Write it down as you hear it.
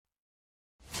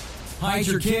Hide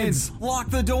your kids. Lock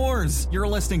the doors. You're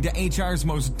listening to HR's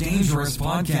most dangerous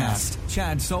podcast.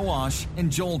 Chad Sowash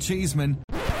and Joel Cheeseman.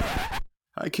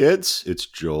 Hi, kids. It's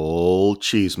Joel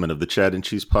Cheeseman of the Chad and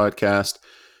Cheese podcast.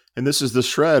 And this is the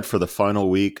Shred for the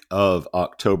final week of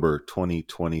October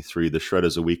 2023. The Shred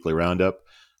is a weekly roundup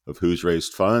of who's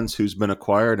raised funds, who's been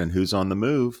acquired, and who's on the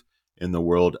move in the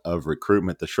world of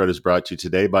recruitment. The Shred is brought to you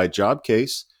today by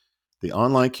Jobcase, the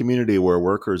online community where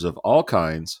workers of all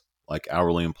kinds, like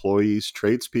hourly employees,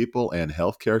 tradespeople, and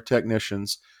healthcare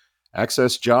technicians,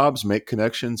 access jobs, make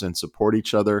connections, and support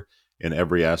each other in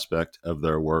every aspect of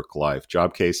their work life.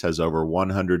 Jobcase has over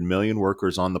 100 million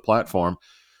workers on the platform.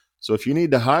 So if you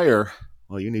need to hire,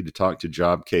 well, you need to talk to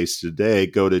Jobcase today.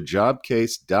 Go to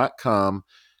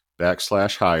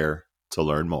jobcase.com/hire to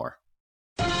learn more.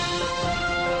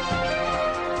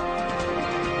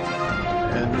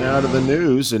 And now to the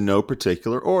news in no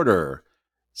particular order.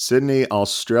 Sydney,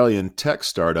 Australian tech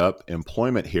startup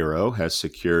Employment Hero has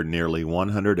secured nearly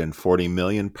 £140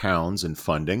 million in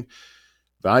funding,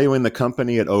 valuing the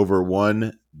company at over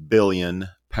 £1 billion.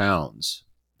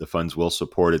 The funds will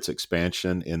support its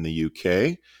expansion in the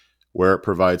UK, where it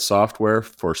provides software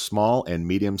for small and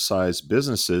medium-sized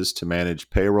businesses to manage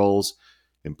payrolls,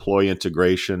 employee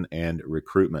integration, and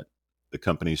recruitment. The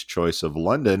company's choice of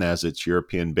London as its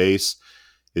European base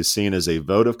is seen as a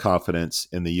vote of confidence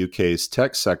in the UK's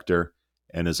tech sector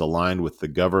and is aligned with the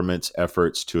government's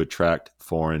efforts to attract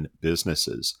foreign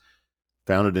businesses.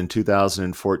 Founded in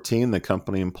 2014, the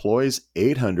company employs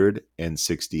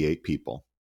 868 people.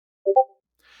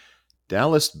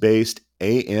 Dallas-based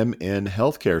AMN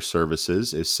Healthcare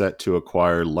Services is set to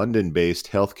acquire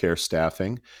London-based healthcare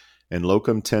staffing and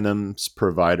locum tenens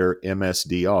provider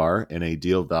MSDR in a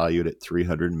deal valued at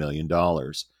 $300 million.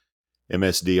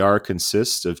 MSDR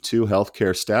consists of two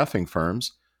healthcare staffing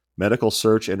firms, Medical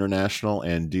Search International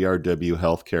and DRW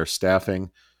Healthcare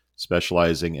Staffing,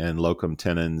 specializing in locum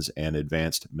tenens and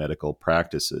advanced medical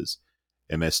practices.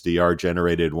 MSDR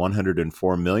generated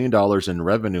 $104 million in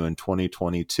revenue in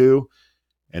 2022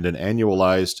 and an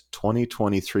annualized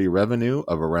 2023 revenue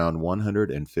of around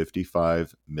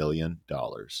 $155 million.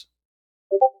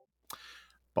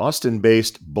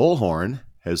 Boston-based Bullhorn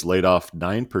has laid off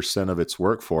 9% of its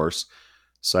workforce,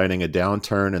 citing a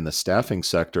downturn in the staffing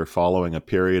sector following a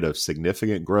period of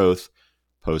significant growth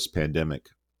post-pandemic.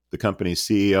 The company's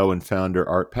CEO and founder,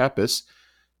 Art Pappas,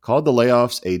 called the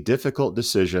layoffs a difficult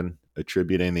decision,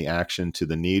 attributing the action to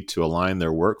the need to align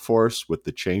their workforce with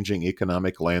the changing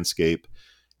economic landscape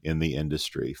in the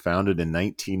industry. Founded in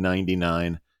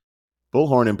 1999,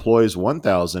 Bullhorn employs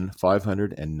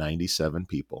 1,597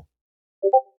 people.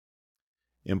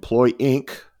 Employ Inc.,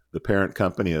 the parent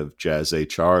company of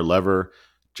JazzHR, Lever,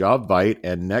 Jobvite,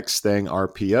 and NextThing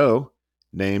RPO,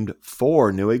 named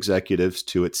 4 new executives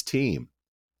to its team.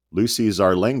 Lucy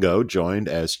Zarlengo joined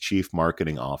as Chief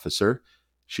Marketing Officer.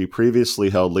 She previously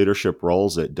held leadership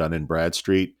roles at Dun &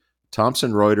 Bradstreet,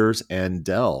 Thomson Reuters, and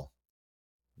Dell.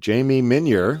 Jamie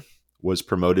Minier was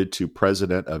promoted to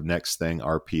President of NextThing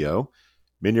RPO.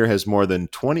 Minier has more than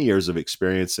 20 years of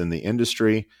experience in the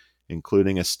industry,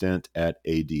 including a stint at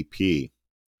ADP.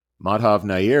 Madhav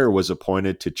Nair was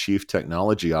appointed to Chief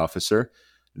Technology Officer.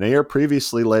 Nair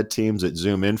previously led teams at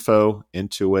ZoomInfo,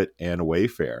 Intuit, and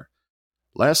Wayfair.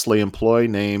 Lastly, Employ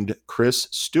named Chris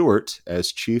Stewart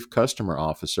as Chief Customer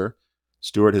Officer.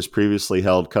 Stewart has previously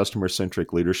held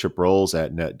customer-centric leadership roles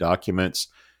at NetDocuments,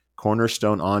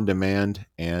 Cornerstone On Demand,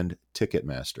 and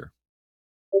Ticketmaster.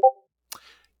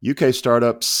 UK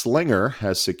startup Slinger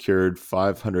has secured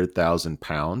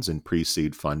 £500,000 in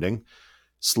pre-seed funding.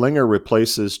 Slinger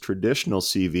replaces traditional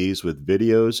CVs with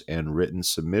videos and written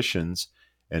submissions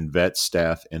and vets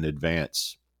staff in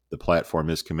advance. The platform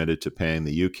is committed to paying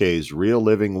the UK's real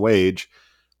living wage,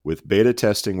 with beta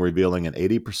testing revealing an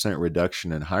 80%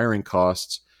 reduction in hiring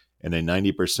costs and a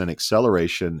 90%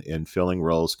 acceleration in filling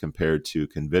roles compared to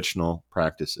conventional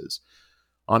practices.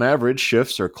 On average,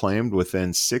 shifts are claimed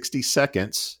within 60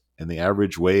 seconds, and the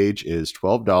average wage is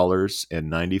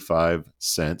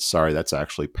 $12.95. Sorry, that's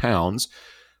actually pounds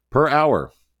per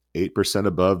hour, 8%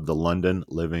 above the London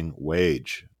living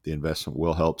wage. The investment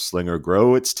will help Slinger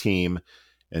grow its team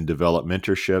and develop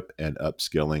mentorship and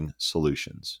upskilling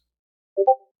solutions.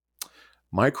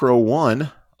 Micro1,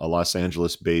 a Los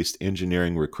Angeles-based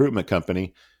engineering recruitment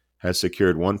company, has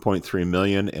secured $1.3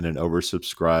 million in an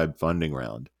oversubscribed funding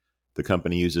round. The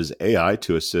company uses AI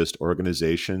to assist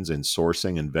organizations in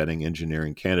sourcing and vetting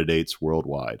engineering candidates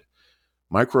worldwide.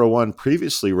 Micro1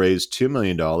 previously raised $2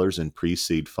 million in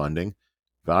pre-seed funding,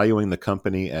 valuing the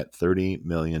company at $30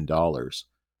 million.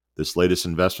 This latest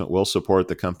investment will support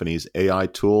the company's AI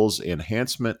tools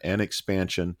enhancement and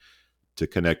expansion to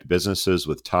connect businesses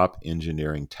with top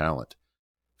engineering talent.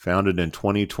 Founded in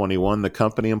 2021, the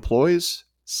company employs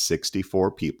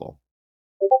 64 people.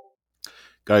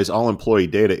 Guys, all employee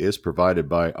data is provided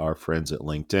by our friends at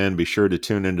LinkedIn. Be sure to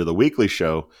tune into the weekly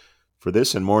show for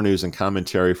this and more news and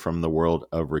commentary from the world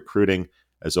of recruiting.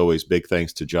 As always, big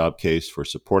thanks to Jobcase for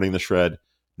supporting the Shred.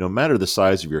 No matter the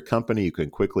size of your company, you can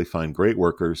quickly find great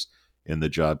workers in the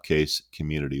Jobcase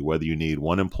community. Whether you need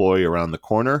one employee around the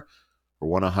corner or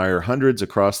want to hire hundreds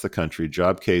across the country,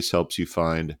 Jobcase helps you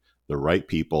find the right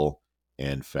people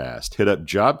and fast. Hit up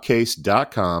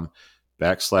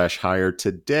jobcase.com/hire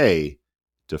today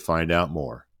to find out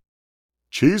more.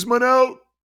 Cheeseman out!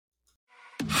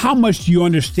 How much do you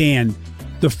understand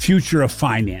the future of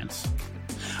finance?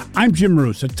 I'm Jim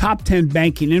Roos, a top 10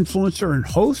 banking influencer and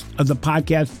host of the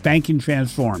podcast Banking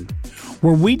Transformed,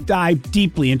 where we dive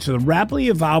deeply into the rapidly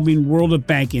evolving world of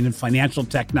banking and financial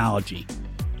technology.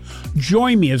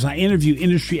 Join me as I interview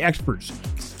industry experts,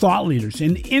 thought leaders,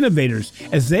 and innovators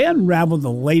as they unravel the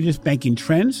latest banking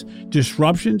trends,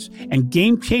 disruptions, and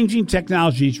game-changing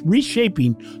technologies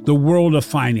reshaping the world of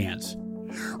finance.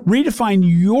 Redefine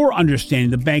your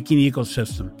understanding of the banking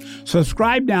ecosystem.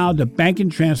 Subscribe now to Banking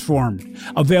Transformed,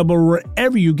 available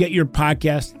wherever you get your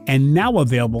podcast and now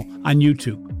available on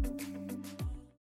YouTube.